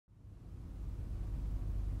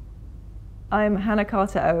I'm Hannah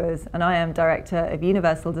Carter-Owers and I am Director of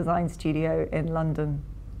Universal Design Studio in London.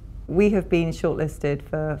 We have been shortlisted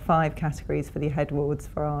for 5 categories for the Head Awards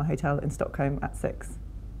for our hotel in Stockholm at 6.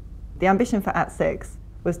 The ambition for At 6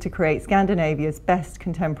 was to create Scandinavia's best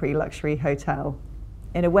contemporary luxury hotel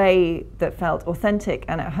in a way that felt authentic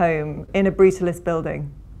and at home in a brutalist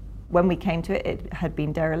building. When we came to it, it had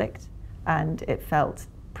been derelict and it felt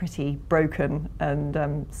pretty broken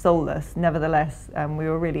and soulless. Nevertheless, we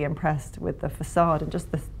were really impressed with the facade and just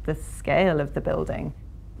the scale of the building.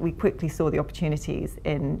 We quickly saw the opportunities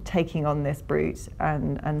in taking on this brute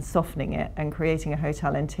and softening it and creating a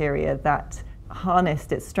hotel interior that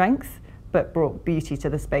harnessed its strength but brought beauty to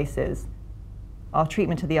the spaces. Our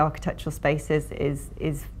treatment of the architectural spaces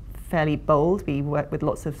is fairly bold. We work with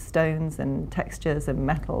lots of stones and textures and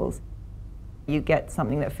metals. You get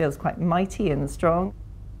something that feels quite mighty and strong,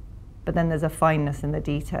 but then there's a fineness in the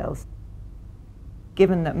details.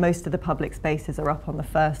 Given that most of the public spaces are up on the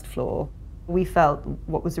first floor, we felt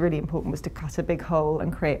what was really important was to cut a big hole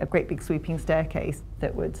and create a great big sweeping staircase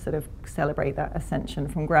that would sort of celebrate that ascension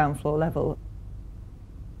from ground floor level.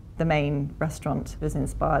 The main restaurant was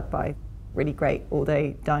inspired by really great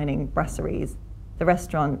all-day dining brasseries. The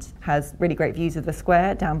restaurant has really great views of the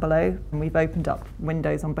square down below, and we've opened up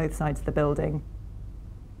windows on both sides of the building.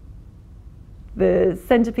 The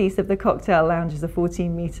centrepiece of the cocktail lounge is a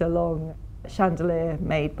 14-metre long chandelier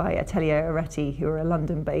made by Atelier Areti, who are a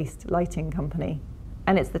London-based lighting company.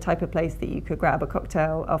 And it's the type of place that you could grab a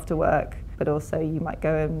cocktail after work, but also you might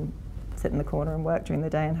go and sit in the corner and work during the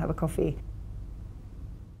day and have a coffee.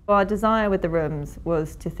 Our desire with the rooms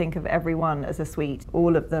was to think of every one as a suite.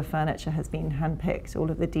 All of the furniture has been handpicked, all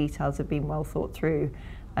of the details have been well thought through,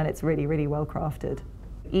 and it's really, really well crafted.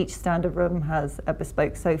 Each standard room has a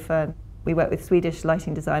bespoke sofa. We work with Swedish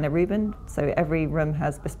lighting designer Ruben, so every room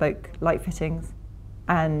has bespoke light fittings,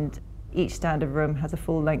 and each standard room has a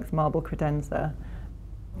full-length marble credenza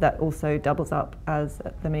that also doubles up as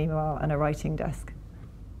the minibar and a writing desk.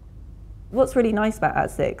 What's really nice about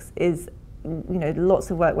At 6 is,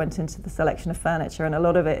 lots of work went into the selection of furniture, and a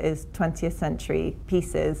lot of it is 20th century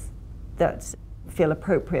pieces that feel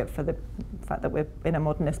appropriate for the fact that we're in a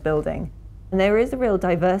modernist building. And there is a real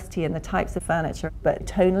diversity in the types of furniture, but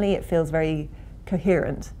tonally it feels very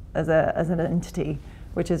coherent as an entity,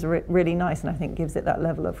 which is really nice, and I think gives it that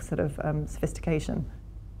level of sort of sophistication.